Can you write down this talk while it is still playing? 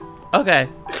Okay.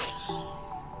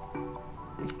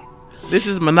 This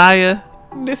is Maniah.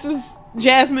 This is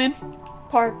Jasmine.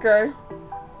 Parker.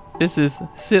 This is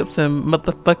Sips and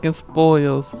Motherfucking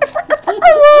Spoils.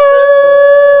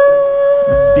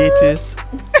 Bitches.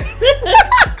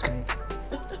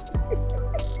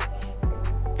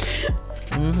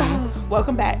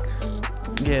 Welcome back.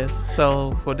 Yes.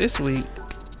 So for this week,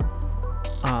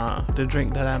 the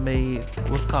drink that I made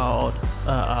was called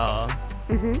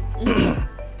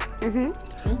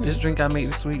This drink I made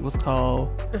this week was called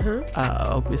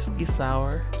a whiskey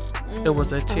sour. It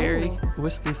was a cherry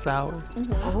whiskey sour,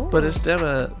 but instead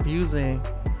of using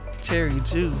cherry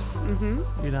juice,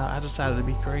 I decided to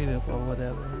be creative or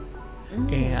whatever,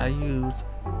 and I used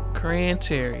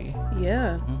cranberry.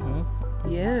 Yeah.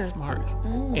 Yeah. Smart.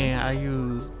 And I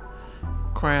used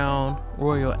Crown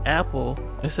Royal Apple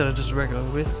instead of just regular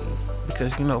whiskey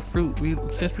because fruit.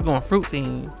 Since we're going fruit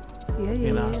theme,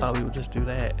 I thought we would just do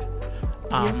that.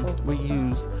 We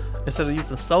use instead of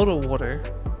using soda water.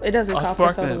 It doesn't call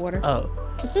for soda water. Oh,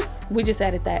 we just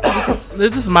added that.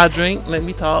 This is my drink. Let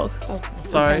me talk. Oh,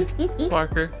 sorry, okay.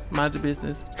 Parker. Mind your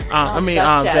business.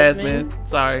 That's Jasmine.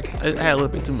 Sorry, I had a little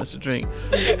bit too much to drink.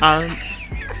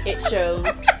 It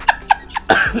shows.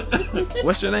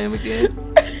 What's your name again?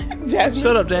 Jasmine.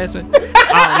 Shut up, Jasmine.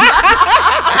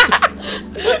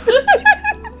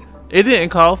 It didn't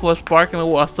call for sparkling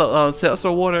water,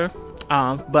 seltzer water,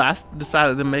 but I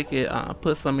decided to make it,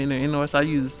 put some in there. So I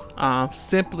used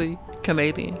Simply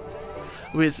Canadian,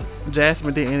 which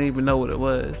Jasmine didn't even know what it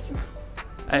was.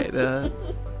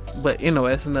 But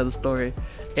that's another story.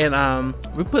 And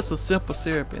we put some simple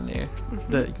syrup in there,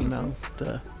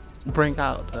 to bring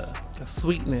out the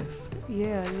sweetness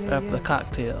of the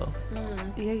cocktail.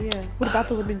 Yeah. What about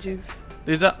the lemon juice?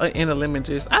 There's in the lemon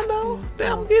juice. I know.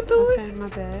 Damn, get to it. Okay, my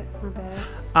bad.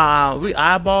 We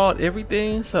eyeballed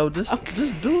everything, so just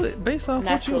do it based off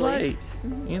Naturally. what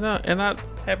you like. And I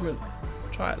haven't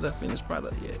tried the finished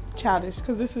product yet. Childish,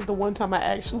 because this is the one time I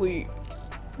actually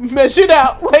measured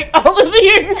out like all of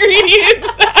the ingredients.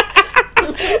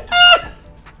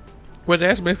 Well,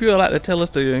 Jasmine, if you would like to tell us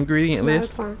the ingredient No, list.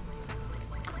 it's fine.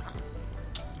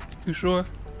 You sure?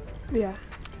 Yeah.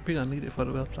 We gonna need it for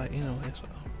the website anyway, so.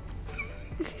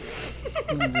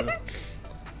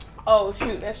 Oh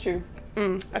shoot, that's true.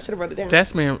 I should have wrote it down.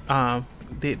 Jasmine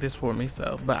did this for me,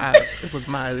 so it was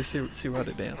mine. She wrote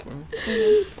it down for me.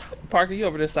 Parker, you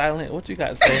over there silent? What you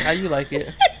got to say? How you like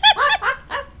it?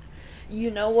 You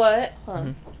know what?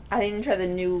 I didn't try the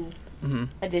new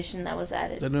edition that was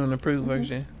added. The new and improved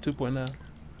version 2.0.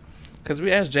 Because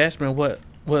we asked Jasmine what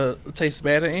tastes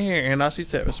better in here, and all she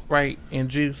said was Sprite and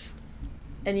juice.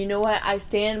 And you know what? I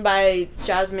stand by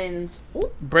Jasmine's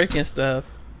Breaking stuff.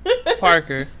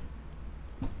 Parker.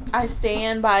 I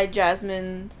stand by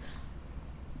Jasmine's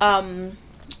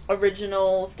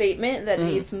original statement that it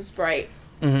needs some Sprite.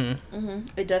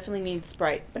 It definitely needs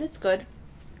Sprite, but it's good.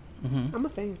 I'm a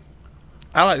fan.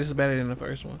 I like this better than the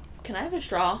first one. Can I have a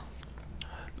straw?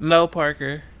 No,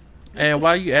 Parker. And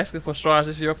why are you asking for straws?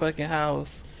 This is your fucking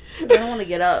house. I don't want to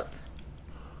get up.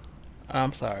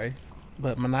 I'm sorry,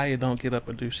 but Maniah don't get up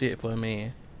and do shit for a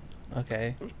man.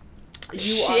 Okay. You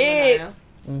Shit. are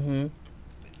Maniah.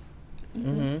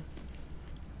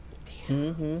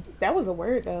 That was a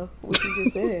word though, what you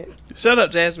just said. Shut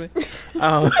up, Jasmine.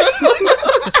 I'm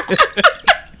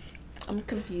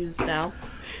confused now.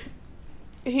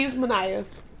 He's Maniah.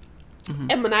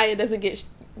 And Maniah doesn't get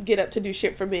up to do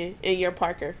shit for men, and you're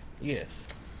Parker. Yes.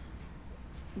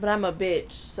 But I'm a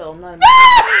bitch, so I'm not a man.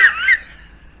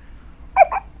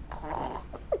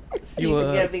 Steve,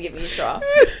 get up and get me a straw.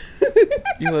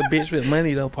 You a bitch with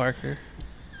money though, Parker.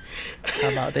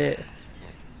 How about that?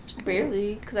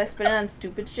 Barely, because I spend it on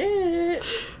stupid shit.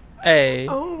 Hey.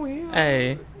 Oh yeah.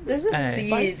 Hey. There's a Hey. seed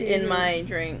Spicy. in my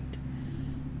drink.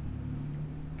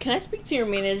 Can I speak to your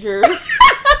manager?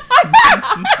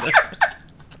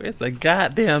 It's a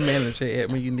goddamn manager at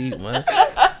when you need one.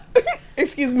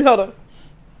 Excuse me, hold on.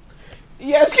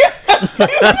 Yes.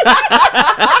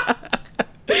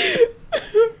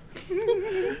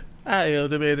 I am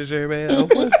the manager, man.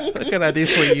 What can I do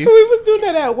for you? We was doing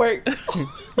that at work.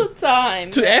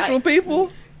 Time. To actual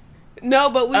people?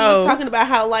 No, but we was talking about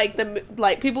how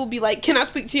people be like, "Can I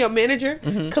speak to your manager?"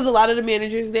 Because a lot of the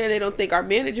managers there, they don't think are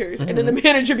managers, and then the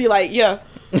manager be like, "Yeah."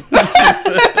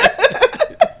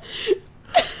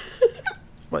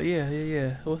 But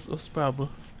yeah. What's the problem?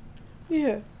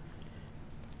 Yeah.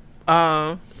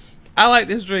 I like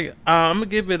this drink. I'm gonna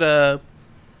give it a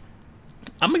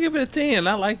 10.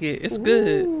 I like it. It's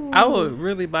good. I would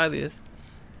really buy this.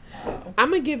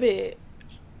 I'm gonna give it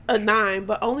a 9,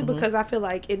 but only because I feel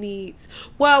like it needs.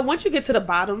 Well, once you get to the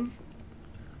bottom,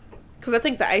 because I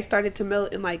think the ice started to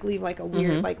melt and like leave like a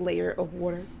weird like layer of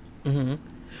water. Mm-hmm.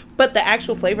 But the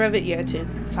actual flavor of it, yeah,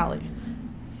 10, solid.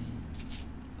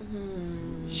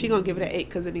 She gonna give it an 8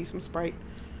 because it needs some Sprite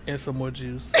and some more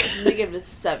juice. I'm gonna give it a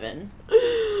 7.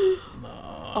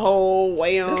 No. Oh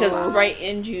wow! Because Sprite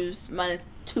and juice minus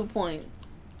 2 points.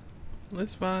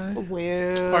 That's fine.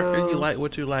 Well, Parker, you like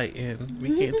what you like, and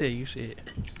we can't tell you shit.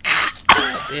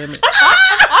 Damn it.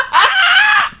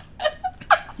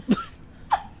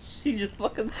 She just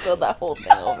fucking spilled that whole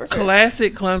thing over her.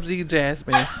 Classic clumsy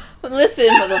Jasmine. Listen,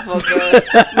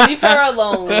 motherfucker. Leave her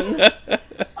alone.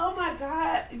 oh my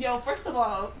god, yo! First of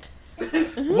all,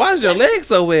 Why is your leg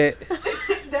so wet?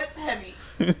 that's heavy.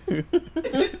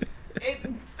 It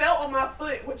fell on my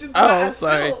foot, which is why I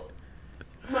spilled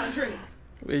my drink.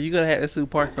 Well, you're gonna have to sue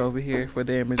Parker over here for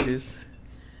damages.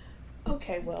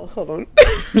 Okay, well, hold on.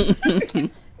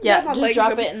 Yeah, just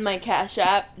drop it in my Cash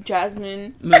App,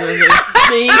 Jasmine. No.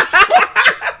 3,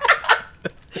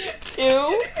 2.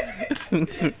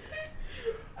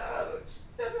 Ouch,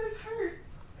 that must hurt.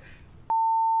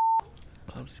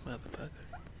 Clumsy motherfucker.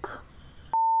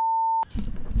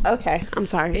 Okay, I'm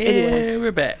sorry. And Anyways,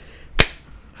 we're back.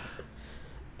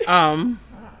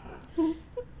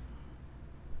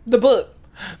 the book.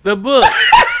 The book.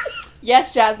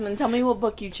 Yes, Jasmine, tell me what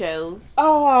book you chose.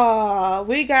 Oh,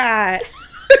 we got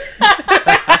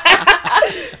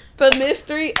The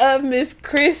Mystery of Miss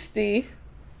Christie.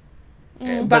 But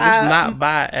it's not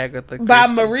by Agatha Christie. By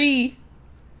Marie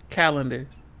Calendar.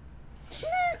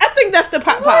 I think that's the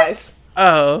pot pies.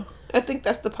 Oh. I think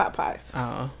that's the pot pies.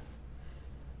 Oh.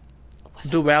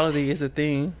 Duality is a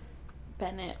thing.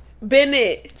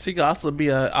 Bennett. She could also be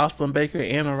an awesome baker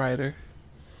and a writer.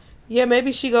 Yeah,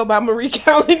 maybe she go by Marie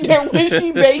Calendar when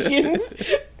she baking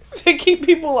to keep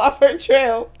people off her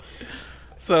trail.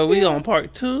 So we on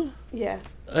part 2 Yeah.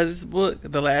 of this book,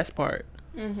 the last part.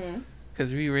 Mm-hmm.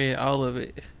 Because we read all of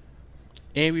it.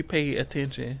 And we paid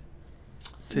attention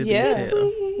to Yeah.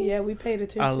 detail. Yeah, we paid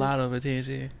attention. A lot of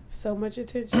attention. So much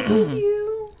attention. Thank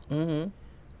you.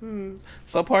 Mm-hmm.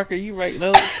 So Parker, you write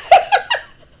notes?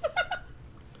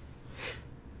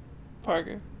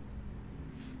 Parker.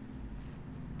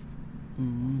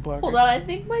 Parker. Hold on, I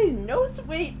think my notes.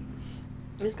 Wait.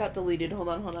 It just got deleted. Hold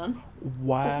on.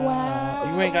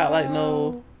 Wow. You ain't got like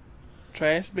no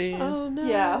trash bin? Oh no.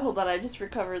 Yeah, hold on. I just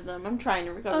recovered them. I'm trying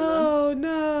to recover them. Oh no.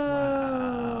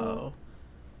 Wow.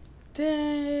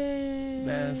 Dang.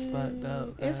 That's fucked up.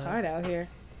 It's God. hard out here.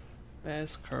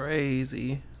 That's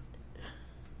crazy.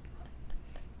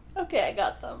 Okay, I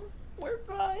got them. We're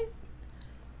fine.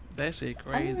 That shit I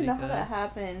don't crazy. even know how cuz. that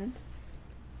happened.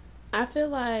 I feel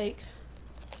like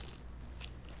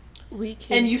we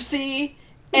can. And you see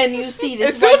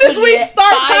this. As soon as we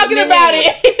start talking about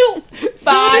it,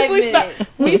 5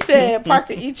 minutes. We said,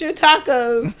 Parker, eat your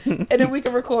tacos, and then we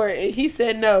can record. And he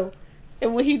said no.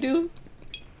 And what he do?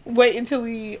 Wait until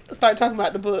we start talking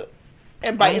about the book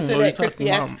and bite into that crispy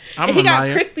ass. And he got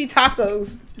crispy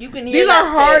tacos. You can hear These are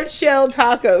that hard shit. shell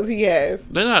tacos he has.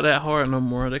 They're not that hard no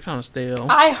more. They're kind of stale.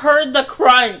 I heard the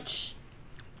crunch.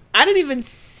 I didn't even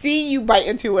see you bite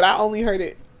into it. I only heard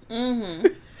it. Mm-hmm.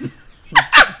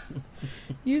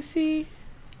 You see?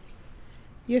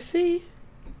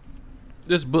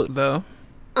 This book, though.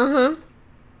 Uh-huh.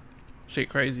 Shit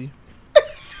crazy.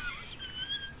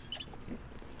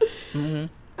 Mm-hmm.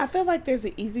 I feel like there's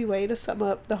an easy way to sum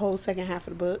up the whole second half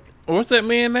of the book. What's that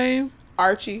man's name?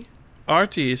 Archie.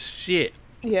 Archie is shit.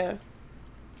 Yeah.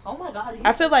 Oh my god.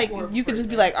 I feel like you could just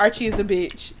be like, Archie is a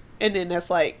bitch. And then that's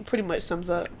like pretty much sums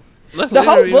up That's the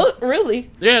whole literally- book,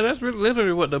 really. Yeah, that's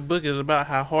literally what the book is about.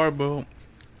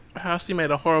 How she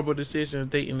made a horrible decision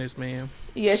dating this man.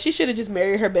 Yeah, she should have just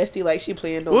married her bestie like she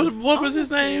planned on. What was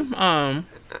his name?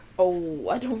 Oh,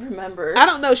 I don't remember. I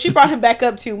don't know. She brought him back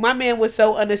up too. My man was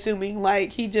so unassuming.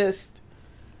 Like, he just...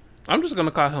 I'm just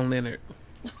gonna call him Leonard.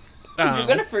 You're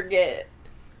gonna forget.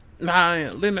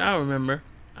 Nah, Leonard, I remember.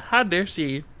 How dare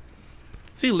she?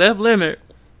 She left Leonard.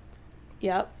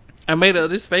 Yep. I made up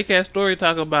this fake ass story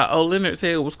talking about, Leonard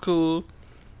said it was cool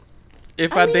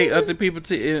if I date other people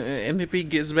and if he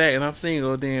gets back and I'm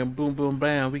single, then boom, boom,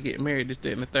 bam, we get married, this,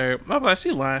 that, and the third. I'm like, she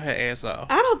lying her ass off.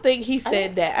 I don't think he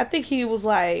said that. I think he was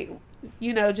like,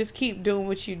 just keep doing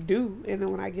what you do, and then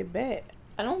when I get back.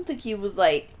 I don't think he was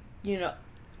like,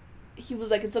 he was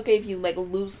like, it's okay if you like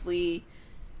loosely,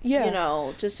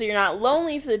 just so you're not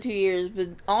lonely for the 2 years, but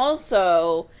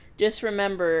also just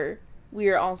remember we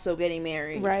are also getting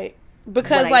married. Right.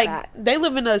 Because they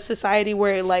live in a society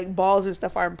where like balls and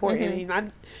stuff are important. Mm-hmm.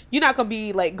 And you're not gonna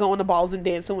be like going to balls and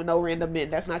dancing with no random men.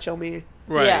 That's not your man.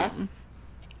 Right. Yeah.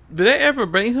 Did they ever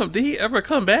bring him? Did he ever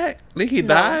come back? Did he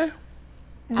die?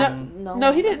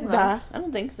 No, he didn't die. I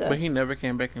don't think so. But he never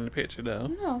came back in the picture,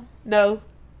 though. No.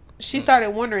 She started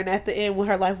wondering at the end what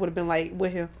her life would have been like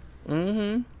with him.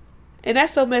 Mm-hmm. And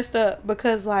that's so messed up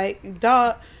because, like,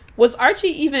 dog, was Archie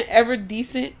even ever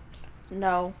decent?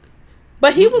 No.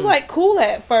 But he was, like, cool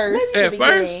at first. At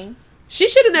first. She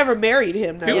should have never married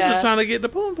him, though. He was just trying to get the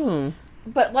poom poom.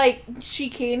 But, like, she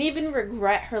can't even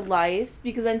regret her life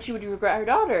because then she would regret her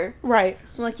daughter. Right.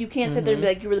 So, like, you can't sit there and be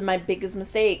like, you were my biggest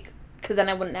mistake because then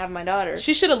I wouldn't have my daughter.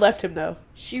 She should have left him, though.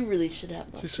 She really should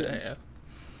have left him. She should have.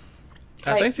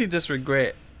 I think she just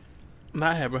regret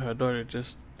not having her daughter.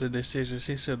 Just the decision.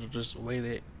 She should have just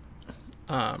waited,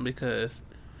 because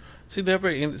she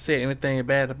never said anything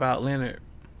bad about Leonard.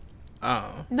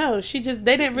 No,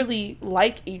 they didn't really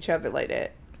like each other like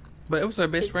that. But it was her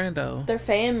best friend though. Their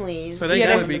families, so they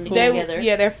gotta be cool together.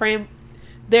 Yeah,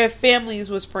 their families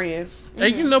was friends.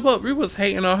 And you know what? We was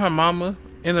hating on her mama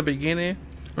in the beginning.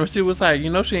 Or she was like,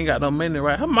 she ain't got no money,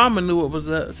 right? Her mama knew what was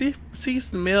up. She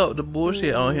smelled the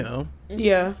bullshit on him.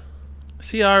 Yeah.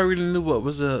 She already knew what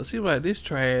was up. She was like, this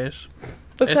trash.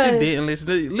 Because and she didn't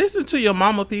listen. Listen to your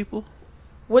mama, people.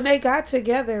 When they got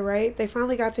together, right? They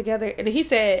finally got together. And he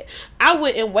said, I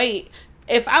wouldn't wait.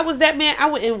 If I was that man, I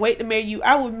wouldn't wait to marry you.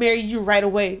 I would marry you right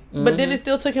away. Mm-hmm. But then it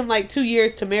still took him like 2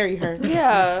 years to marry her.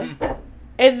 Yeah.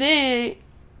 And then...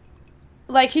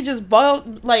 like, he just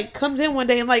comes in one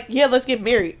day and like, yeah, let's get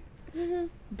married. Mm-hmm.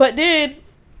 But then,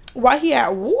 while he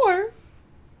at war,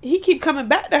 he keep coming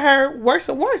back to her worse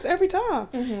and worse every time.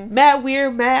 Mm-hmm. Mad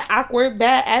weird, mad awkward,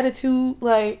 bad attitude.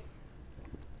 Like,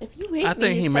 if you hate I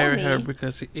think me, he married her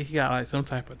because he got like some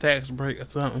type of tax break or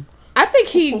something. I think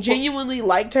he genuinely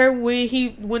liked her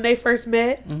when they first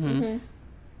met. Mm-hmm. Mm-hmm.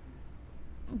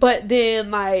 But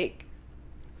then, like,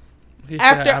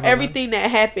 after everything that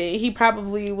happened, he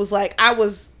probably was like, I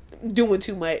was doing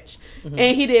too much. Mm-hmm.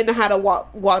 And he didn't know how to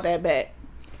walk that back.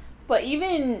 But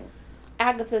even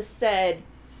Agatha said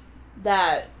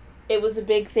that it was a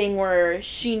big thing where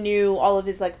she knew all of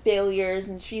his, like, failures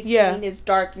and she's seen his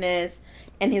darkness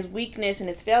and his weakness and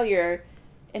his failure.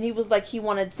 And he was like, he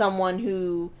wanted someone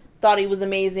who thought he was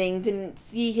amazing, didn't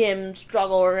see him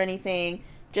struggle or anything,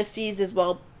 just sees this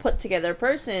well put together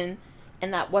person,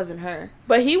 and that wasn't her.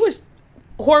 But he was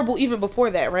horrible even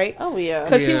before that, right? Oh yeah,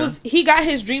 because he got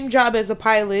his dream job as a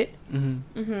pilot.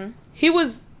 Mm-hmm. Mm-hmm. He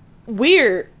was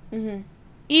weird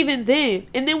even then,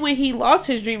 and then when he lost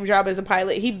his dream job as a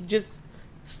pilot, he just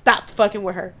stopped fucking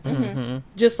with her. Mm-hmm.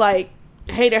 Just like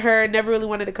hated her, never really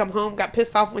wanted to come home, got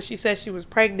pissed off when she said she was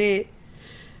pregnant.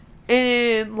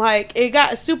 And like, it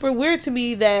got super weird to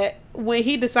me that when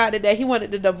he decided that he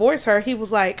wanted to divorce her, he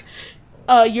was like,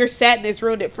 your sadness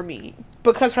ruined it for me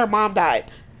because her mom died.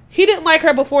 He didn't like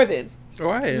her before then.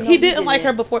 Right. He didn't like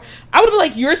her before. I would have been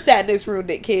like, your sadness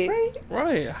ruined it, kid.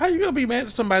 Right. How you gonna be mad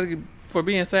at somebody for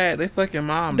being sad? Their fucking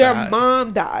mom died. Their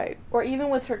mom died. Or even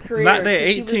with her career. Not their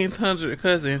 1800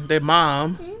 cousin. Their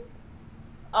mom.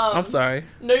 I'm sorry.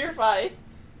 No, you're fine.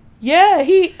 Yeah,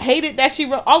 he hated that she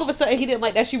wrote. All of a sudden, he didn't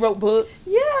like that she wrote books.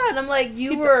 Yeah, and I'm like,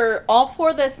 you were all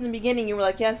for this in the beginning. You were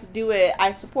like, yes, do it.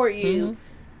 I support you. Mm-hmm.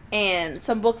 And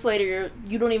some books later,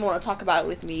 you don't even want to talk about it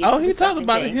with me. He talked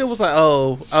about it. He was like,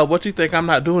 what you think? I'm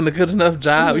not doing a good enough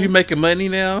job? Mm-hmm. You making money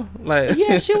now? Like,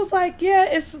 yeah, she was like, yeah,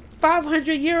 it's 500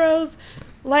 euros.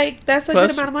 Like, that's a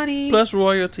good amount of money. Plus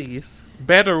royalties.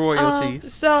 Better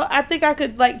royalties. So I think I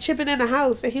could, like, chip it in the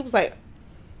house. And he was like,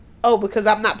 oh, because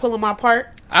I'm not pulling my part?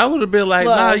 I would have been like,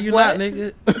 nah, you not,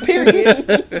 nigga.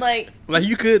 Period. like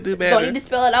you could do better. Don't need to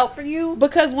spell it out for you?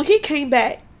 Because when he came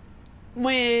back,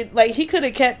 he could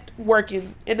have kept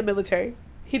working in the military.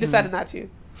 He decided not to.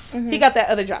 Mm-hmm. He got that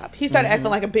other job. He started acting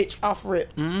like a bitch off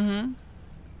rip. Mm-hmm.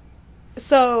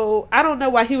 So, I don't know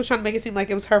why he was trying to make it seem like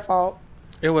it was her fault.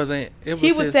 It wasn't.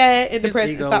 He was sad and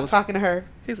depressed and stopped talking to her.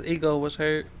 His ego was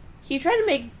hurt. He tried to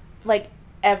make, like,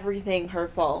 everything her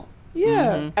fault.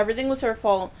 Yeah. Mm-hmm. Everything was her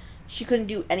fault. She couldn't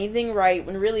do anything right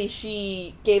when really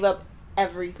she gave up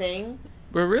everything.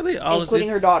 But really, including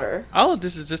her daughter. All of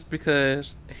this is just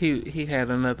because he had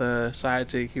another side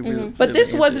chick. He really, but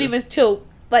this wasn't even till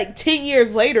like 10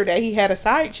 years later that he had a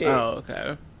side chick. Oh,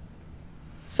 okay.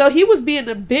 So he was being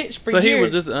a bitch for years. So he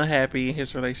was just unhappy in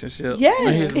his relationship.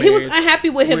 Yes, he was unhappy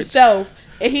with himself,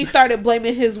 and he started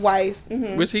blaming his wife.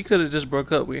 Mm-hmm. Which he could have just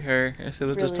broke up with her instead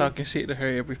of just talking shit to her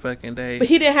every fucking day. But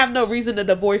he didn't have no reason to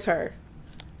divorce her.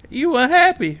 You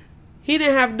unhappy. He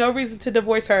didn't have no reason to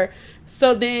divorce her.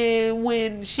 So then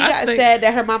when she got sad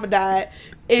that her mama died,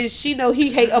 and she know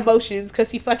he hate emotions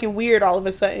because he fucking weird all of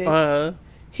a sudden,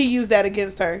 he used that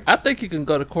against her. I think you can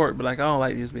go to court, but like, I don't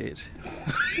like this bitch.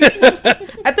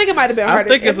 I think it might have been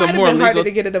harder. It might have been harder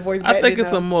to get a divorce back I think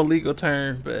it's a more legal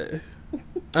term, but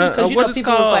Because you know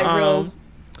people was like real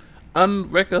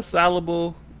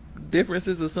unreconcilable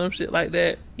differences or some shit like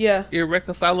that. Yeah.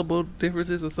 Irreconcilable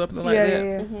differences or something like that.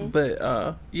 Yeah. Mm-hmm. But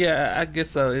I guess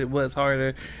so. It was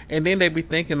harder. And then they be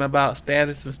thinking about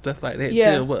status and stuff like that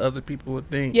too, what other people would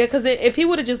think. Yeah, because if he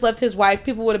would have just left his wife,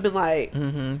 people would have been like,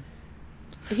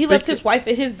 he left his wife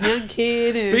and his young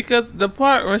kid. And because the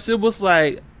part where she was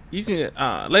like, you can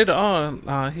later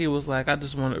on he was like, I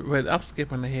just want to, I'm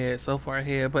skipping ahead so far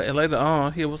ahead, but later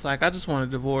on he was like, I just want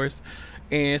a divorce.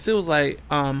 And she was like,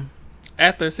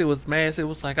 after she was mad, she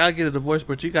was like, I'll get a divorce,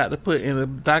 but you got to put in the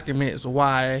documents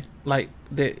why, like,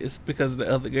 that it's because of the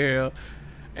other girl.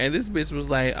 And this bitch was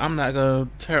like, I'm not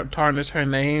going to tarnish her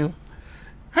name.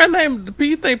 Her name, do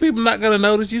you think people not going to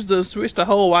notice you just switched the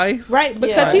whole wife? Right,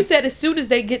 because he said as soon as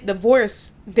they get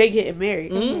divorced, they getting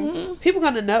married. Mm-hmm. People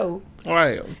going to know.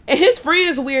 Right. And his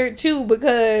friend's weird, too,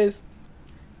 because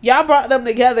y'all brought them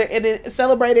together and then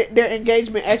celebrated their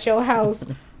engagement at your house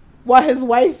while his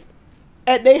wife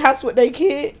at their house with their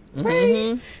kid.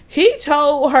 Mm-hmm. He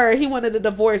told her he wanted a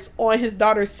divorce on his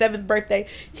daughter's 7th birthday.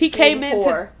 He came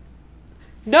into...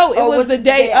 No, it was the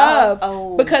day of.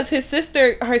 Oh. Because her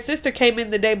sister came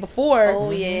in the day before. Oh,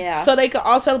 yeah. So they could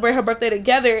all celebrate her birthday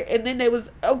together. And then they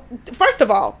was... Oh, first of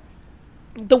all,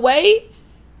 the way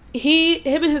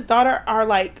him and his daughter are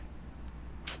like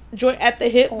joint at the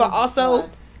hip, but also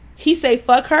he say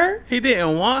fuck her. He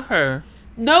didn't want her.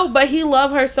 No, but he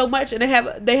loved her so much, and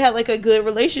they had like a good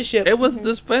relationship. It was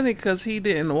just funny because he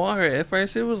didn't want her at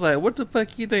first. It was like, what the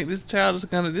fuck you think this child is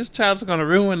gonna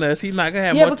ruin us? He's not gonna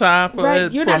have more time for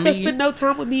us. You're not gonna spend no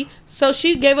time with me. So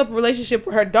she gave up a relationship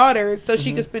with her daughter so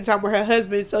she could spend time with her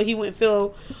husband, so he wouldn't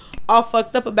feel all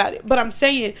fucked up about it. But I'm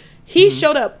saying he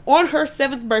showed up on her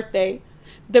 7th birthday,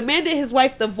 demanded his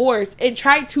wife divorce, and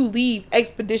tried to leave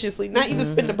expeditiously, not even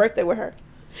spend the birthday with her.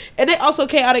 And it also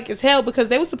chaotic as hell because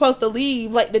they were supposed to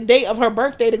leave like the day of her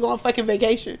birthday to go on fucking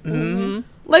vacation. Mm-hmm.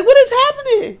 Like, what is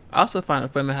happening? I also find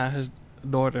it funny how his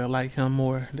daughter like him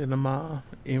more than the mom,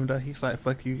 even though he's like,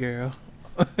 fuck you, girl.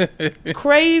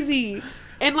 Crazy.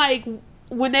 And like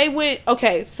when they went,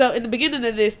 okay, so in the beginning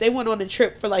of this, they went on a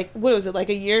trip for like, what was it, like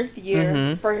a year?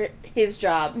 For his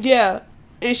job. Yeah.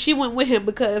 And she went with him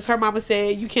because her mama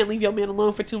said, you can't leave your man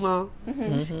alone for too long.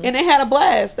 And they had a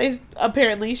blast.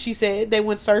 Apparently, she said, they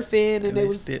went surfing and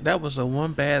that was the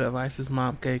one bad advice his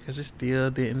mom gave because it still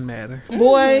didn't matter.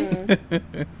 Boy,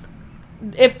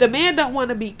 if the man don't want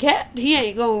to be kept, he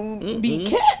ain't gonna be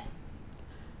kept.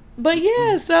 But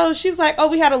yeah, so she's like, oh,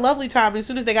 we had a lovely time. As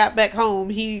soon as they got back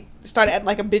home, he started acting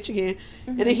like a bitch again.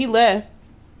 And then he left.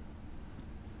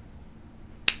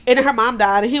 And then her mom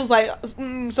died, and he was like,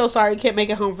 so sorry, can't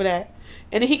make it home for that.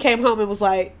 And then he came home and was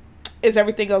like, is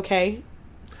everything okay?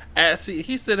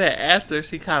 He said that after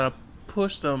she kind of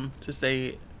pushed him to say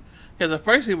it. Because at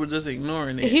first he was just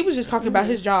ignoring it. He was just talking about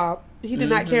his job. He did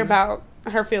not care about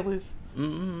her feelings.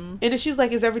 And then she's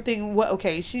like, is everything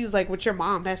okay? She's like, with your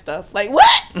mom, that stuff. Like,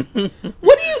 what? What do you...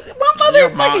 My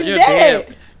mother fucking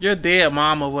dead. Your dead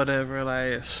mom or whatever,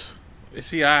 like... Is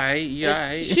she alright? You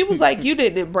alright? She was like, you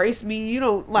didn't embrace me. You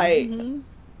don't like,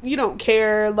 you don't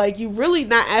care. Like, you really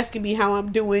not asking me how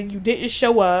I'm doing. You didn't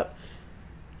show up.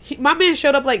 My man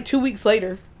showed up like 2 weeks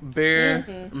later.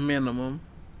 Bare minimum.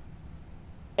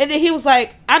 And then he was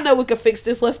like, I know we could fix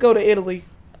this. Let's go to Italy.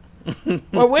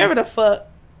 Or wherever the fuck.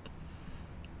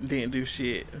 Didn't do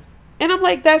shit. And I'm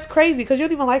like, that's crazy because you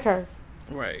don't even like her.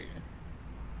 Right.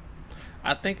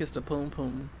 I think it's the Poom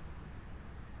Poom.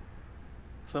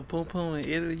 So Poom Poom in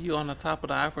Italy, you on the top of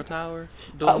the Eiffel Tower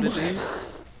doing the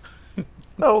thing?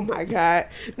 Oh my God.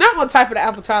 Not on top of the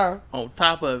Eiffel Tower. On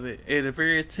top of it, at the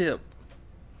very tip.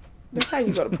 That's how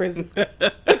you go to prison.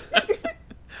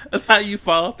 That's how you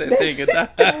fall off that thing and die.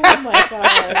 Oh my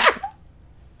God.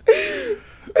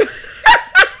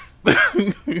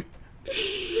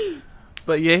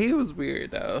 But yeah, he was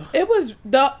weird though. It was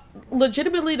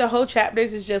legitimately the whole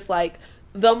chapters is just like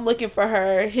them looking for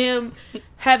her, him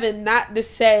having not to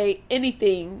say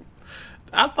anything.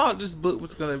 I thought this book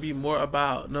was going to be more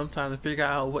about them trying to figure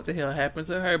out what the hell happened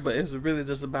to her, but it was really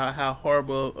just about how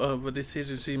horrible of a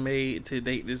decision she made to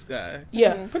date this guy.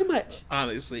 Yeah, pretty much.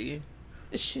 Honestly.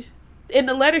 In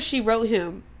the letter she wrote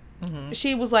him,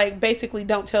 she was like, basically,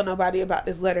 don't tell nobody about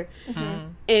this letter.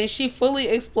 And she fully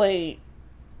explained,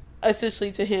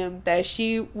 essentially to him, that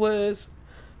she was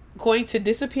going to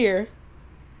disappear.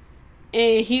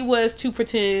 And he was to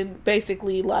pretend,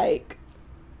 basically, like,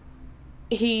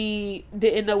 he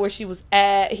didn't know where she was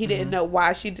at. He didn't know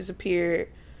why she disappeared.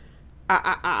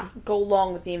 Go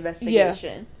along with the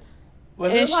investigation. Yeah.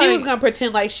 And she was going to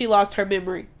pretend like she lost her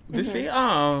memory. Did she,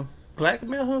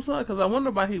 blackmail her son? Because I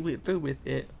wonder why he went through with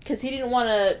it. Because he didn't want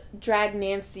to drag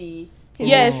Nancy, his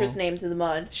sister's name, through the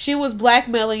mud. She was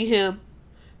blackmailing him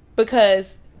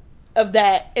because of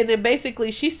that. And then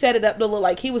basically she set it up to look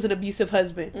like he was an abusive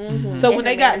husband. Mm-hmm. So when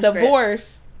they got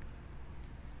divorced,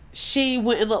 she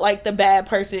wouldn't look like the bad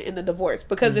person in the divorce.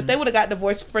 Because if they would have got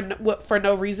divorced for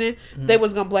no reason, they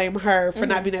was going to blame her for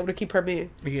not being able to keep her man.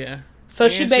 Yeah. So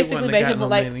she basically made him look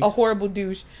like a horrible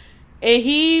douche. And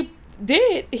he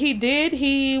did.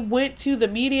 He went to the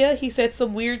media. He said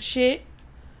some weird shit.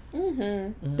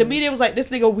 Mm-hmm. The media was like, this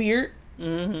nigga weird.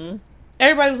 Mm-hmm.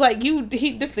 Everybody was like,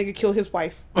 this nigga killed his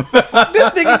wife. This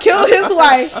nigga killed his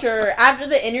wife. Sure. After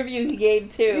the interview he gave,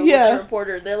 too, with the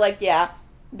reporter, they're like, yeah,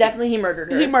 definitely he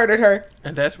murdered her. He murdered her.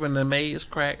 And that's when the maids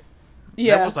cracked.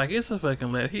 Yeah. That was like, it's a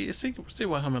fucking letter. She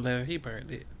wrote him a letter. He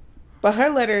burned it. But her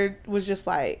letter was just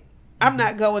like, I'm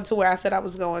not going to where I said I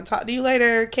was going. Talk to you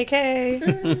later,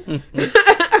 KK.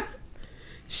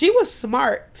 She was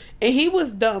smart. And he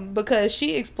was dumb because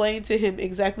she explained to him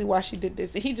exactly why she did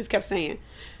this. And he just kept saying,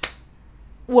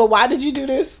 well, why did you do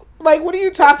this? Like, what are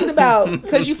you talking about?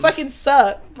 Because you fucking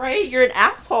suck. Right? You're an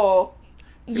asshole.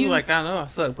 You like, I know I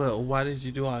suck, but why did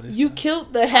you do all this? You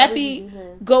killed the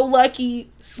happy-go-lucky,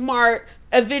 smart,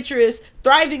 adventurous,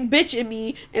 thriving bitch in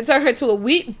me and turned her to a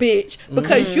weak bitch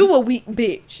because you a weak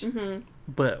bitch. Mm-hmm.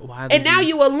 But why? And now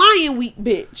you a lying weak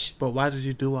bitch. But why did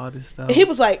you do all this stuff? And he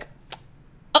was like,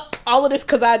 all of this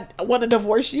because I want to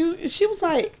divorce you. And she was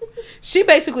like, she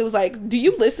basically was like, do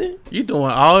you listen? You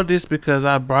doing all of this because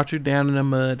I brought you down in the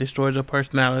mud, destroyed your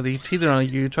personality, cheated on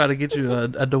you, tried to get you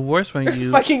a divorce from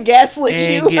you. Fucking gaslit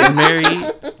and you. Get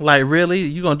married. Like, really?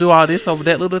 You gonna do all this over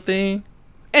that little thing?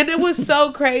 And it was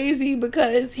so crazy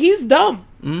because he's dumb.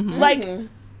 Mm-hmm. Like,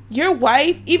 your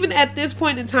wife, even at this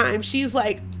point in time, she's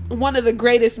like one of the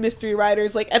greatest mystery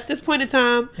writers. Like, at this point in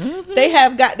time, they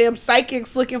have goddamn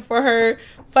psychics looking for her.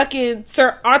 Fucking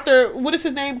Sir Arthur, what is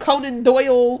his name? Conan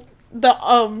Doyle,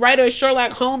 the writer of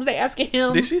Sherlock Holmes. They asking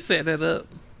him. Did she set that up?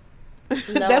 No.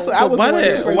 That's what I was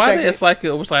wondering for a second. Why that psychic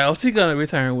was like, oh, she gonna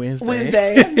return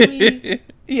Wednesday.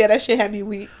 Yeah, that shit had me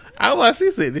weak. I watched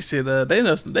she set this shit up. They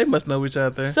must know each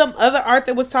other. Some other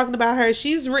Arthur was talking about her.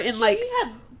 She's written like she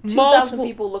had 2,000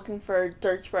 people looking for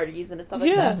search parties and stuff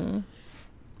like that. Mm-hmm.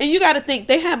 And you got to think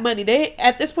they had money. They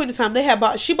at this point in time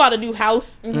she bought a new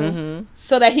house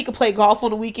so that he could play golf on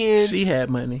the weekends. She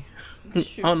had money. I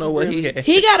don't know what he had.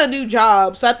 He got a new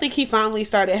job, so I think he finally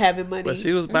started having money. But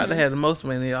she was about to have the most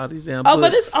money. All these damn.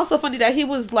 But it's also funny that he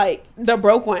was like the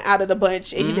broke one out of the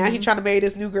bunch, and now he's trying to marry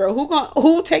this new girl.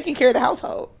 Who taking care of the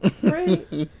household? Right.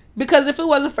 Because if it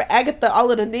wasn't for Agatha,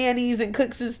 all of the nannies and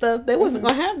cooks and stuff, they wasn't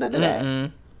gonna have none of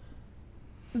that.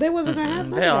 They wasn't gonna have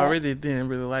none They of that. already didn't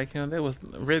really like him. They was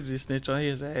ready to snitch on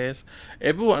his ass.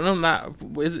 If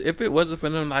it wasn't for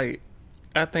them, like,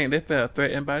 I think they felt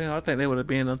threatened by him. I think they would have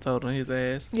been untold on his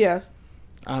ass. Yeah.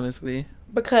 Honestly.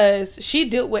 Because she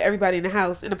dealt with everybody in the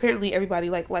house, and apparently everybody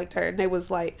liked her. And they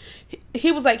was like,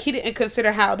 he was like, he didn't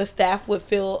consider how the staff would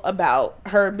feel about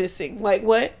her missing. Like,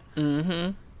 what?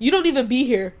 Mm-hmm. You don't even be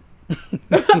here.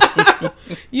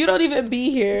 You don't even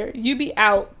be here. You be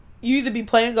out. You either be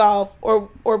playing golf or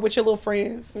with your little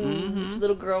friends. Mm-hmm. Your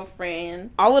little girlfriend.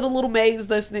 All of the little maids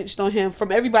that snitched on him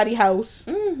from everybody's house.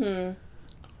 Mm-hmm.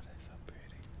 Oh, that's so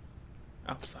pretty.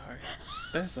 I'm sorry.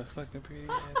 That's a fucking pretty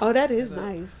ass. Oh, that is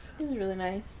nice. It's really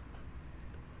nice.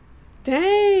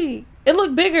 Dang. It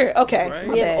looked bigger. Okay. Right?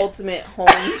 We have ultimate home.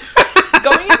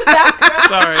 Going in the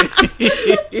background.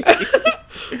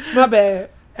 Sorry. My bad.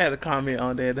 Had to comment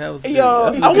on that. That was good. Yo,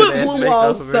 I want blue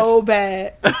walls so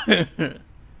bad.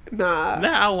 Nah.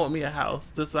 Now I want me a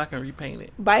house just so I can repaint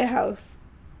it. Buy a house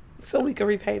so we can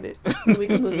repaint it. We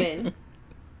can move in.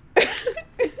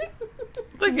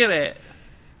 Look at that.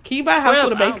 Can you buy a house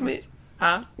with a basement?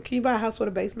 Huh? Can you buy a house with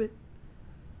a basement?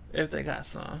 If they got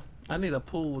some. I need a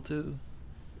pool too.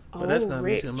 But that's gonna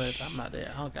be too much. I'm not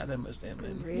there. I don't got that much damn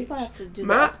money. You have to do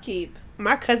the upkeep.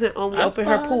 My cousin only open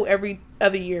her pool every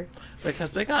other year.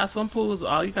 Because they got some pools,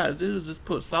 all you gotta do is just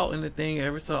put salt in the thing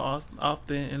every so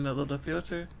often in the little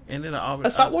filter, and then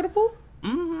a saltwater pool.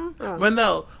 Mm-hmm. Oh. But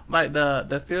no, like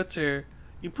the filter,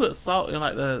 you put salt in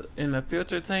in the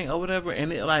filter tank or whatever,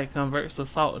 and it like converts the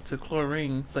salt to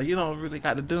chlorine, so you don't really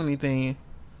got to do anything.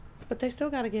 But they still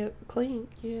gotta get clean.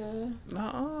 Yeah.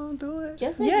 No, do it.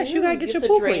 Yes, you gotta get your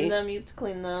pool clean. You have to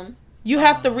clean them. You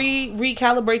have to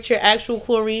recalibrate your actual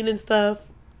chlorine and stuff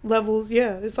levels.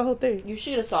 Yeah, it's the whole thing. You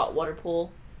should get a saltwater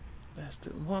pool. That's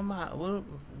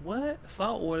what?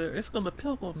 Salt water? It's gonna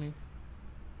pickle me.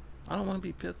 I don't want to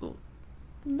be pickled.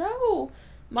 No,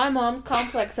 my mom's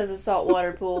complex has a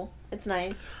saltwater pool. It's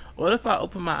nice. What if I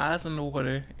open my eyes in the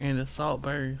water and the salt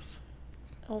burns?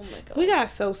 Oh my god. We got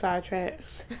so sidetracked.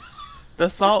 The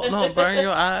salt don't burn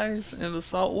your eyes in the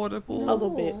saltwater pool? A little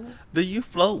bit. Do you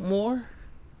float more?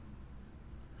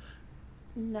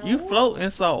 No. You float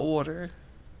in salt water.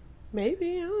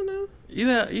 Maybe, I don't know. You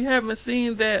haven't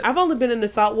seen that. I've only been in the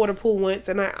saltwater pool once,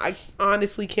 and I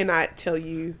honestly cannot tell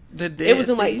you. It was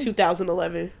in like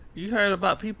 2011. You heard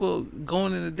about people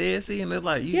going in the Dead Sea and they're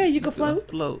like, you can float.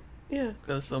 Float. Yeah.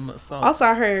 Because so much salt. Also,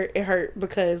 I heard it hurt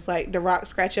because like the rocks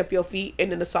scratch up your feet,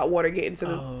 and then the salt water get into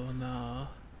them. Oh no.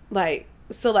 Like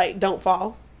don't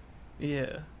fall.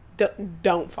 Yeah.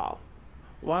 Don't fall.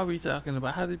 Why are we talking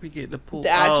about? How did we get the pool?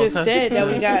 I just said that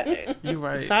we got you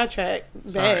right. sidetracked.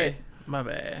 Sorry, my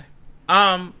bad.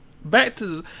 Back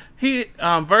to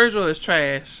Virgil is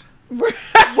trash. We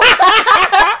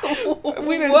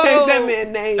done changed that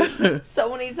man's name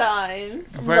so many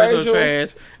times. Virgil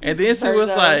trash. And then she was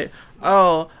like,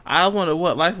 "Oh, I wonder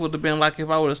what life would have been like if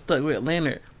I would have stuck with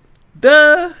Leonard."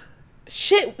 Duh.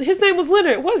 Shit, his name was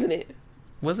Leonard, wasn't it?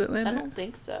 Was it Leonard? I don't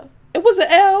think so. It was an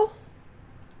L.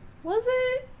 Was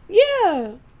it?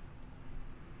 Yeah.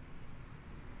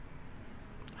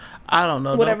 I don't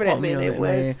know. Whatever that man name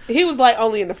was. He was like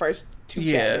only in the first 2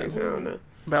 chapters. I don't know.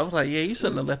 But I was like, yeah, you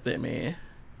shouldn't have left that man.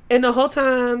 And the whole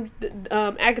time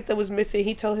Agatha was missing,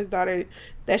 he told his daughter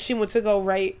that she went to go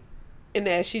write and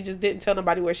that she just didn't tell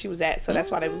nobody where she was at. So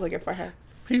that's why they was looking for her.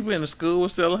 People in the school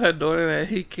was telling her daughter that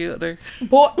he killed her.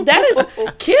 Boy, that is...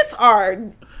 kids are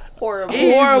horrible.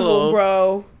 Horrible,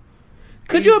 bro.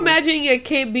 Could you imagine your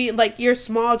kid being like your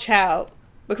small child?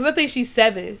 Because I think she's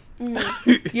 7.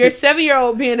 Your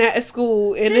 7-year-old being at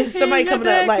school and then somebody coming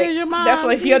up like, that's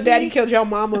what your daddy killed your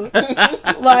mama.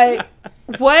 Like,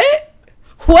 what?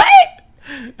 What?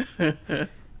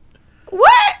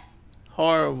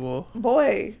 Horrible.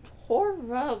 Boy.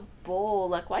 Horrible.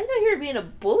 Like, why you out here being a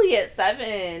bully at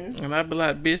 7? And I'd be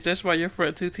like, bitch, that's why your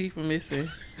front 2 teeth are missing.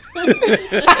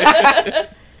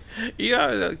 You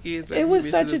already know kids. It was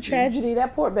such a tragedy.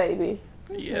 That poor baby.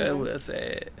 Yeah, it was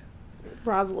sad.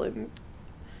 Rosalind.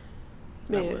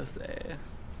 Man. That was sad.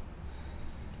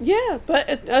 Yeah,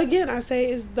 but again, I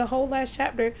say is the whole last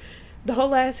chapter, the whole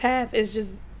last half is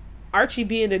just Archie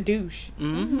being a douche.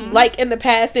 Mm-hmm. Like in the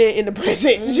past and in the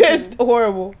present. Just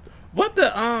horrible. What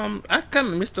the, I kind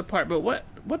of missed the part, but what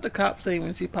the cops say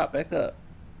when she popped back up?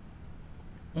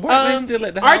 Weren't they still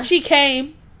at the house?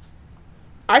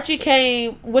 Archie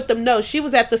came with them notes. She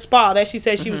was at the spa that she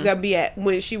said she was going to be at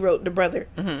when she wrote the brother.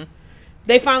 Mm-hmm.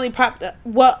 They finally popped up.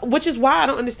 Well, which is why I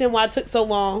don't understand why it took so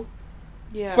long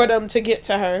for them to get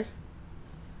to her.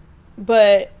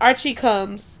 But Archie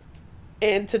comes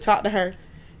and to talk to her.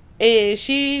 And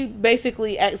she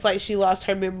basically acts like she lost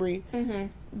her memory. Mm-hmm.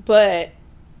 But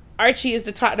Archie is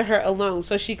to talk to her alone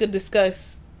so she could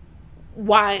discuss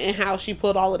why and how she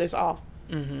pulled all of this off.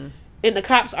 Mm-hmm. And the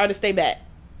cops are to stay back.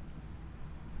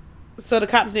 So the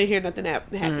cops didn't hear nothing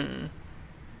happen. Mm.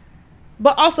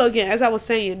 But also, again, as I was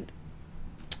saying,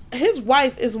 his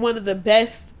wife is one of the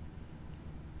best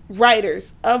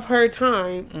writers of her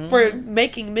time for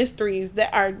making mysteries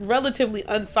that are relatively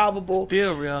unsolvable.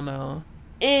 Still real now.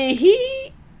 And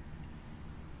he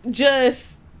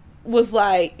just was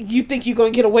like, you think you're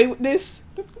going to get away with this?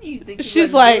 You think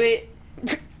she's like, do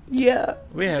it? Yeah.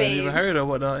 We haven't even heard of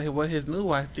what his new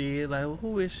wife did. Like,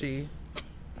 who is she?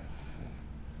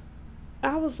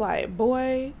 I was like,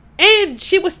 boy. And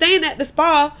she was staying at the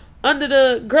spa under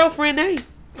the girlfriend name.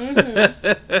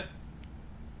 Mm-hmm.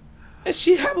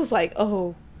 I was like,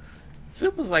 oh.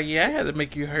 Sip was like, yeah, I had to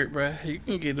make you hurt, bro. You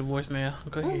can get divorced now.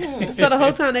 Go ahead. Mm-hmm. So the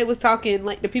whole time they was talking,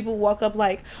 like, the people walk up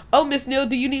like, oh, Miss Neal,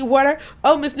 do you need water?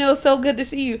 Oh, Miss Neal, so good to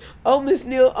see you. Oh, Miss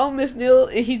Neal. Oh, Miss Neal.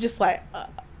 And he just like,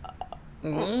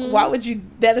 why would you,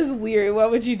 that is weird. Why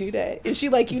would you do that? And she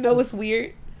like, you know what's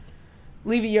weird?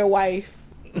 Leaving your wife.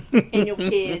 And your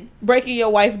kid. Breaking your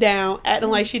wife down, acting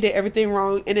like she did everything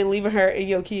wrong, and then leaving her and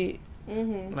your kid.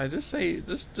 Mm-hmm. Like, just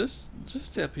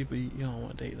tell people you don't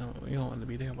want to date them. You don't want to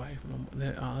be their wife,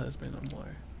 their husband no more.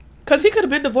 Because he could have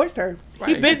been divorced her.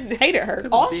 Right. He been hated her.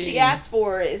 All she asked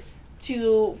for is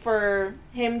for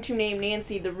him to name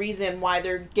Nancy the reason why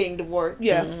they're getting divorced.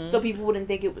 Yeah. Mm-hmm. So people wouldn't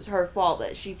think it was her fault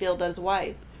that she failed as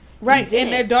wife. Right,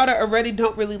 and their daughter already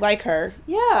don't really like her.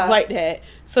 Yeah. Like that.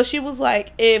 So she was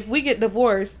like, if we get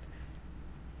divorced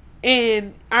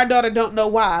and our daughter don't know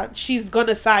why, she's going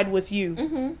to side with you.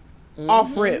 Mm-hmm.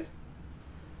 Off rip.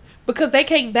 Because they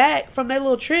came back from their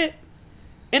little trip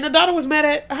and the daughter was mad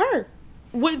at her.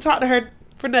 Wouldn't talk to her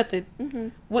for nothing. Mm-hmm.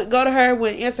 Wouldn't go to her,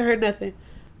 wouldn't answer her nothing.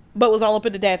 But was all up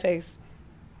in the dad face.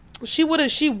 She would have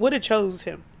chose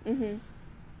him. Mm-hmm.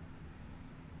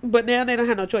 But now they don't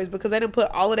have no choice because they done put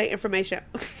all of their information.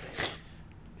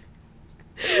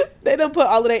 They done put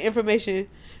all of their information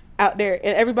out there,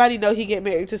 and everybody know he get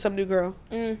married to some new girl.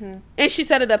 Mm-hmm. And she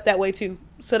set it up that way too,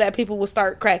 so that people would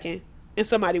start cracking, and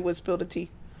somebody would spill the tea,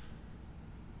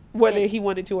 whether he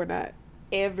wanted to or not.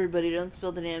 Everybody done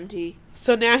spilled the damn tea.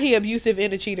 So now he abusive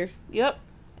and a cheater. Yep.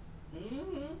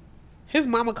 Mm-hmm. His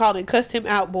mama called and cussed him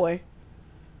out, boy.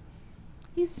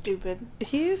 He's stupid.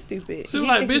 He is stupid. She was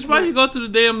like, bitch, why you go to the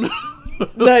damn...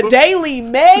 The Daily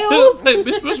Mail? Like,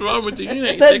 bitch, what's wrong with you? You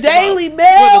ain't the Daily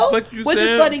Mail? What the fuck which said?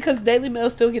 is funny, because Daily Mail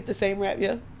still get the same rap,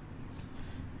 yeah.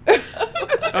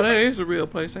 Oh, that is a real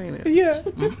place, ain't it? Yeah.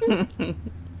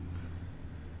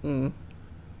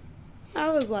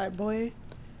 I was like, boy.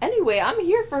 Anyway, I'm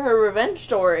here for her revenge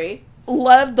story.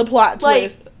 Love the plot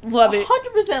twist. Love it.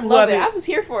 100% love it. I was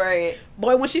here for it.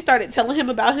 Boy, when she started telling him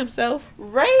about himself,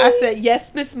 right? I said,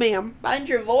 yes, Miss Ma'am. Find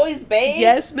your voice, babe.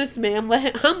 Yes, Miss Ma'am. Let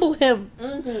him humble him.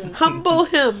 Mm-hmm. Humble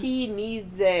him. He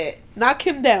needs it. Knock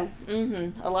him down.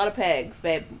 Mm-hmm. A lot of pegs,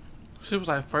 babe. She was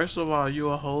like, first of all, you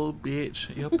a whole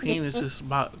bitch. Your penis is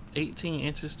about 18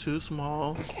 inches too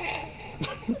small.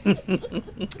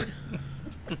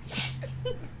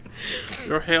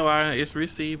 Your hairline is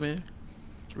receding.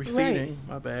 Right.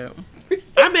 My bad.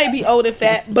 I may be old and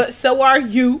fat, but so are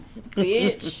you.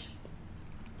 Bitch.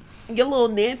 Your little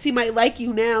Nancy might like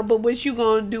you now, but what you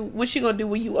gonna do? What she gonna do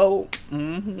when you old?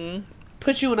 Mm-hmm.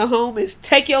 Put you in a home and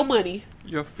take your money.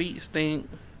 Your feet stink.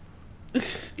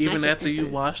 Even after you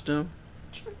wash them.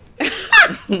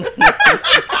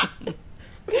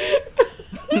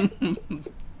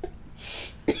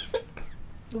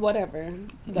 Whatever,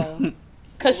 though.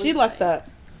 Because she lucked up.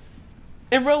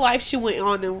 In real life, she went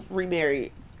on and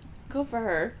remarried. Good for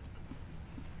her.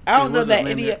 I don't know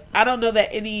that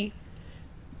any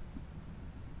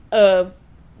of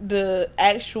the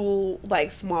actual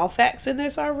like small facts in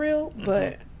this are real,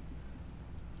 but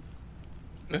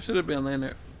that should have been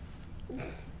Leonard.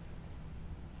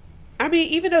 I mean,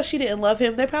 even though she didn't love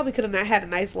him, they probably could have not had a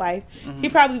nice life. He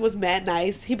probably was mad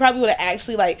nice. He probably would have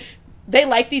actually they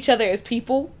liked each other as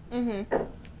people. Mm-hmm.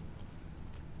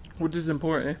 Which is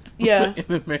important. Yeah.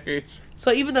 In a marriage.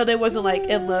 So even though they wasn't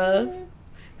in love.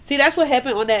 See, that's what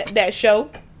happened on that show.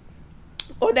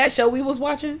 On that show we was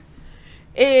watching.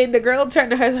 And the girl turned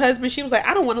to her husband. She was like,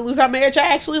 I don't want to lose our marriage. I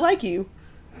actually like you.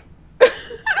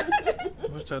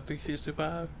 What's that,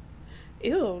 365?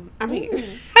 Ew. I mean,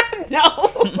 no.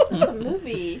 It's a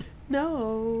movie.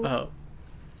 No. Oh.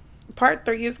 Part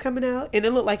 3 is coming out. And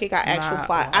it looked like it got actual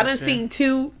plot. I done seen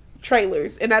 2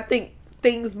 trailers. And I think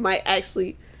things might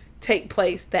actually take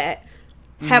place that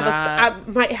I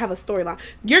might have a storyline.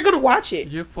 You're gonna watch it.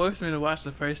 You forced me to watch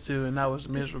the first 2, and I was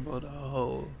miserable the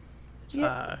whole time.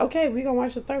 Yeah. Okay, we're gonna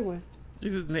watch the 3rd one.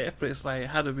 This is Netflix. Like,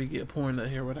 how do we get porn up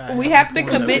here without? We have to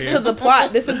commit to the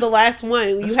plot. This is the last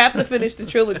one. You have to finish the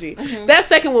trilogy. That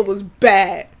second one was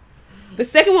bad. The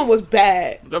second one was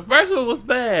bad. The first one was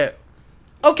bad.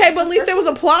 Okay, but at least there was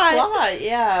a plot.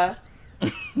 Yeah.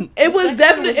 It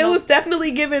was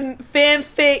definitely giving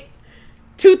fanfic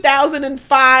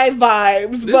 2005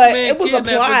 vibes, but it was a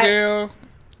plot.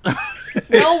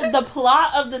 No, the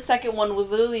plot of the second one was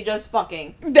literally just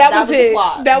fucking. That was it.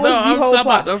 Plot. That was the whole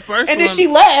plot. The first and then she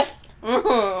left.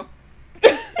 And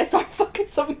started fucking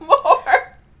some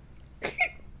more.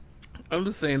 I'm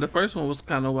just saying, the first one was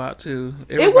kind of wild too.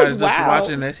 Everybody's just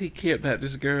watching that he kidnapped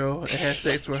this girl and had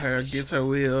sex with her against her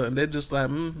will, and they're just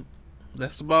like,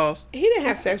 that's the boss. He didn't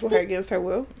have sex with her against her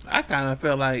will. I kind of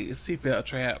felt like she felt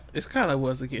trapped. It kind of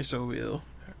was against her will.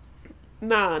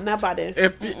 Nah, not by then.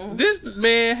 If this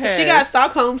man had... She got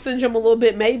Stockholm Syndrome a little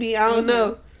bit, maybe. I don't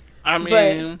know. I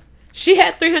mean... But she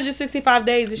had 365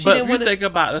 days and she didn't want to... think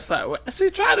about the side. She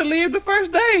tried to leave the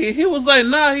first day. He was like,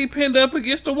 nah, he pinned up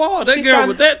against the wall.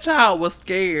 That child was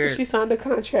scared. She signed a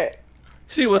contract.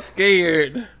 She was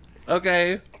scared.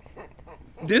 Okay?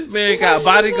 This man got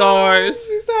bodyguards.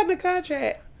 She signed a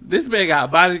contract. This man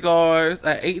got bodyguards,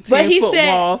 an 18-foot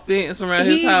wall fence around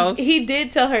his house. He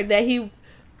did tell her that he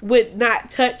would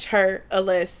not touch her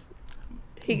unless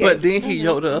he gave. But then he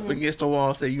yoked her up against the wall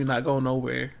and said, you're not going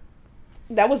nowhere.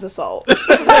 That was assault.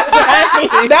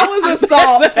 That was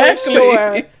assault for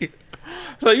sure.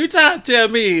 So you trying to tell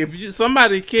me if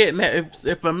somebody kidnap,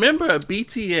 if a member of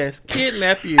BTS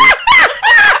kidnap you...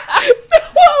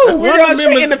 We're going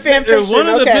straight into fan fiction. If one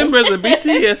of the members of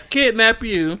BTS kidnap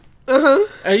you,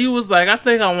 and you was like, I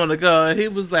think I want to go, and he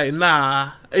was like,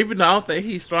 nah. Even though I don't think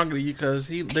he's stronger than you, because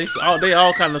they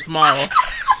all kind of small.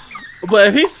 But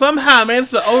if he somehow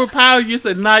managed to overpower you,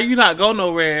 said, nah, you not go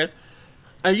nowhere,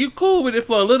 and you cool with it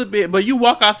for a little bit, but you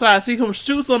walk outside, see him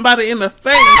shoot somebody in the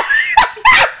face,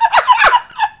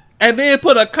 and then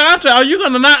put a contract, are you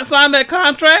gonna not sign that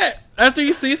contract? After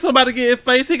you see somebody get in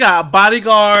face, he got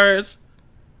bodyguards.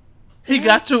 He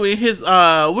got you in his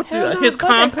his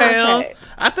compound.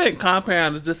 I think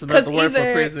compound is just another word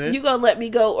for prison. You gonna let me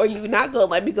go or you not gonna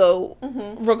let me go,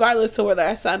 regardless of whether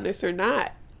I sign this or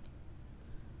not.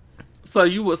 So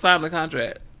you would sign the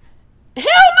contract? Hell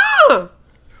no.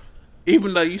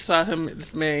 Even though you saw him,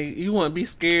 this man, you wouldn't be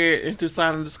scared into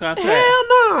signing this contract? Hell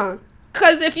no.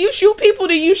 Because if you shoot people,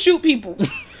 then you shoot people.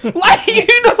 Like,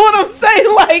 you know what I'm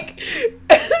saying? Like,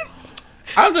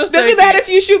 does it matter if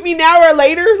you shoot me now or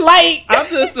later? Like, I'm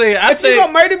just saying, if you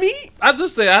gonna murder me? I'm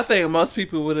just saying, I think most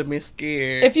people would have been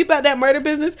scared. If you about that murder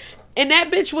business, and that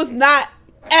bitch was not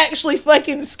actually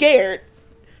fucking scared.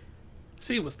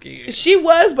 She was scared. She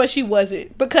was, but she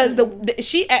wasn't. Because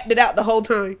she acted out the whole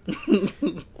time.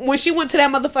 When she went to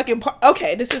that motherfucking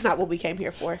okay, this is not what we came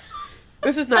here for.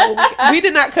 This is not what we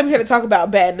did not come here to talk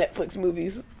about bad Netflix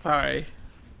movies. Sorry.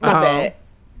 My bad.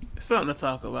 Something to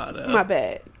talk about, though. My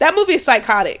bad. That movie is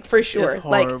psychotic, for sure. It's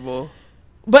horrible. Like,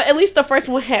 but at least the first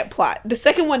one had plot. The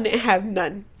second one didn't have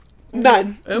none.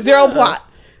 None. Zero plot.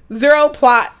 Zero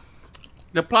plot.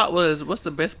 The plot was, what's the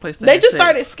best place to They have just sex?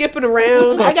 started skipping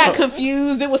around. I got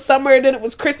confused. It was summer, then it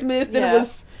was Christmas, then it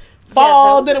was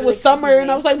fall, then it was summer,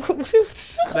 and I was like...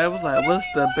 That was like, what's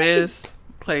the best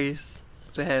place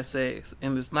to have sex?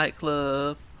 In this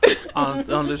nightclub,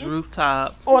 on this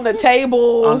rooftop, on a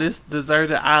table, on this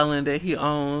deserted island that he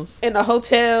owns, in a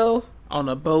hotel, on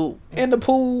a boat, in the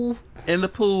pool, in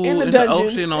the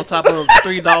ocean, on top of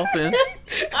 3 dolphins,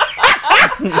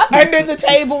 under the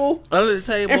table, in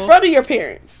front of your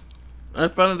parents, in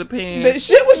front of the parents. The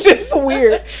shit was just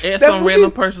weird. At some random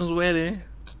person's wedding.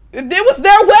 It was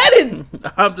their wedding.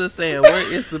 I'm just saying,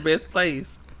 where is the best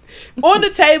place? On the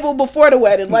table before the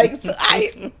wedding, like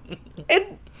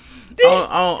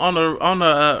on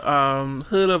the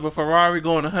hood of a Ferrari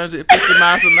going 150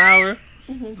 miles an hour.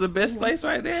 It's the best place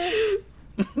right there.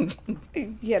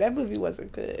 Yeah, that movie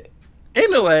wasn't good.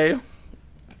 Anyway,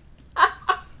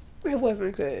 it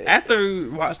wasn't good. After we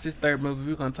watch this third movie,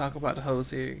 we're gonna talk about the whole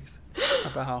series,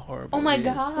 about how horrible. Oh my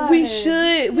god, we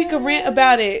should. We could rant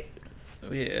about it.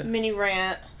 Yeah, mini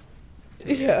rant.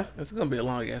 Yeah, it's gonna be a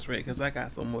long ass rant because I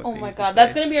got some more. Oh my god,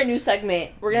 that's gonna be our new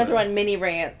segment. We're gonna throw in mini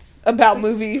rants about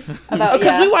movies.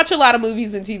 Because we watch a lot of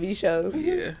movies and TV shows.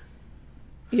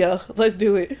 Yeah, let's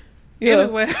do it. Yeah.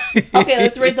 Anyway. Okay,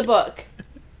 let's read the book.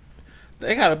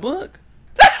 They got a book?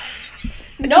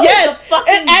 No, yes. It's a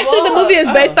fucking actually, book. the movie is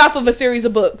based off of a series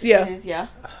of books. Yeah. It is, yeah.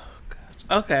 Oh, gosh.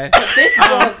 Okay. But this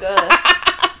book,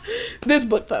 this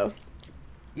book, though.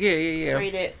 Yeah.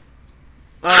 Read it.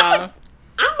 I'm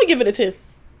gonna give it a 10.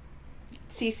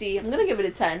 CC, I'm gonna give it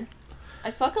a 10. I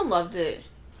fucking loved it.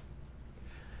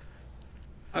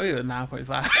 I'll give it a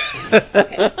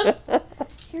 9.5.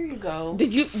 Here you go. Do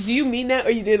you mean that,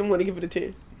 or you didn't want to give it a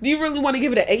 10? Do you really want to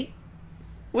give it an 8?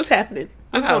 What's happening?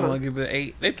 What's I don't want to give it an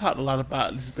 8. They talked a lot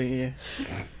about this man.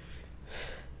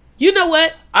 You know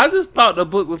what? I just thought the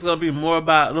book was going to be more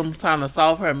about them trying to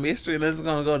solve her mystery, and it's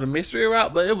going to go the mystery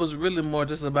route, but it was really more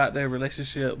just about their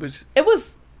relationship, which... It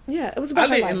was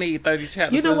about I didn't need 30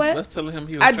 chapters. You know what? Let's tell him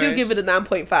he was I trash. do give it a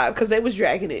 9.5, because they was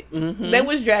dragging it. Mm-hmm. They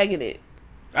was dragging it.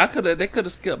 They could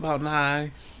have skipped about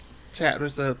 9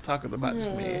 chapters of talking about this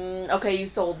man. Okay, you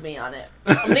sold me on it.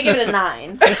 I'm gonna give it a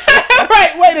 9.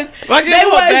 Right, wait. Like, they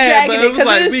was dragging it because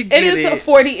like, it is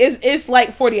 40. It's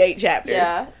like 48 chapters.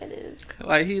 Yeah, it is.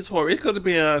 Like, he's horrible. It could have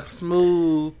been a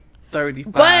smooth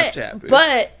 35 chapters.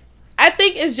 But I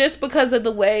think it's just because of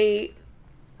the way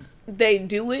they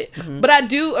do it. Mm-hmm. But I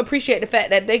do appreciate the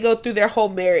fact that they go through their whole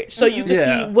marriage, so you can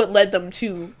see what led them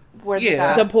to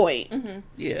the point. Mm-hmm.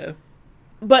 Yeah.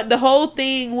 But the whole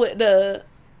thing with the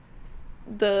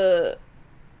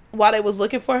while they was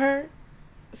looking for her,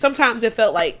 sometimes it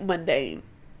felt like mundane.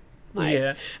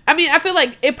 Like, I mean, I feel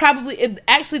like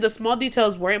actually the small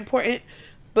details were important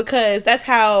because that's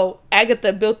how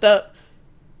Agatha built up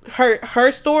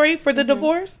her story for the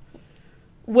divorce,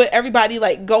 with everybody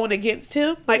like going against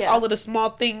him, like all of the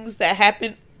small things that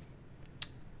happened.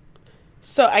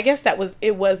 So I guess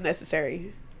it was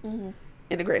necessary in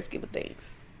the great scheme of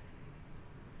things.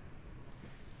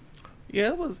 Yeah,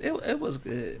 it was good. It was a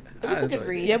good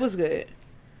read. Yeah, it was good.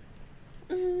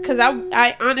 Because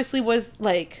I honestly was,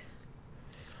 like,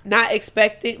 not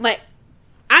expecting... Like,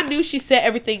 I knew she set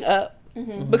everything up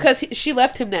because she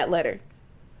left him that letter.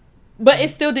 But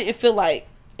it still didn't feel like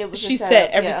she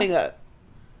set everything up.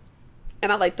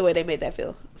 And I like the way they made that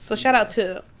feel. So shout out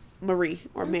to Marie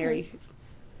or Mary.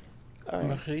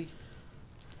 Marie.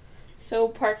 So,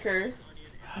 Parker...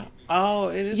 Oh,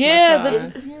 it is my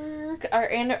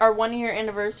time. Our 1 year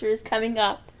anniversary is coming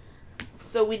up,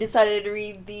 so we decided to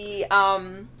read the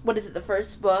what is it, the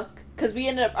first book, because we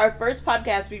ended up our first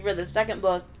podcast we read the second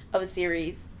book of a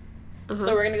series,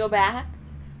 So we're gonna go back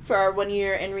for our 1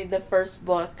 year and read the first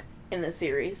book in the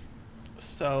series.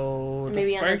 So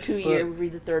maybe on our 2 year we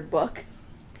read the third book.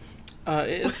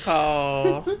 It's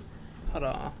called. Hold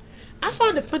on. I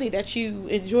find it funny that you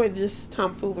enjoy this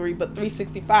tomfoolery, but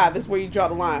 365 is where you draw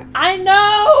the line. I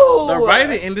know! The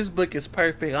writing in this book is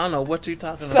perfect. I don't know what you're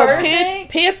talking about. So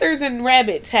panthers and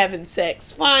rabbits having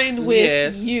sex. Fine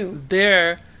with you.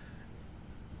 They're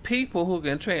people who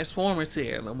can transform into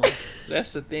animals.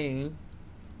 That's the thing.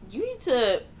 You need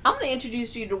to... I'm going to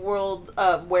introduce you to the world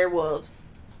of werewolves.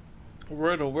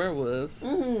 World of werewolves?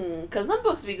 Because them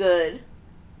books be good.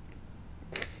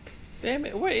 Damn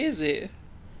it, where is it?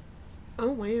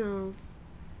 Oh, wow.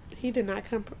 He did not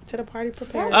come to the party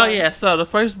prepared. Oh, yeah. So, the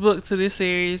first book to this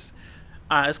series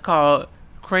is called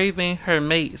Craving Her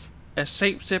Mates, a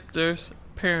Shapeshifter's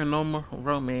Paranormal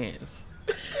Romance.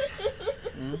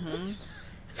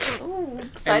 Ooh,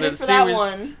 excited for that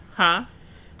one. Huh?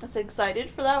 I was excited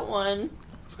for that one.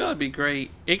 It's going to be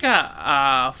great. It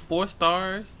got 4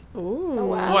 stars. Ooh. Oh,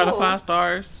 wow. 4 out of 5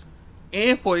 stars.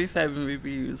 And 47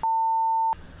 reviews.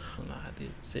 No, I did.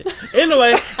 Shit.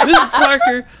 Anyway, this is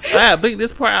Parker. I gotta bleep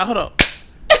this part out. Hold on.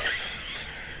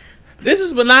 This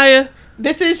is Maniah.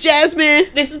 This is Jasmine.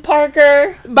 This is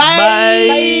Parker. Bye.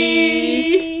 Bye.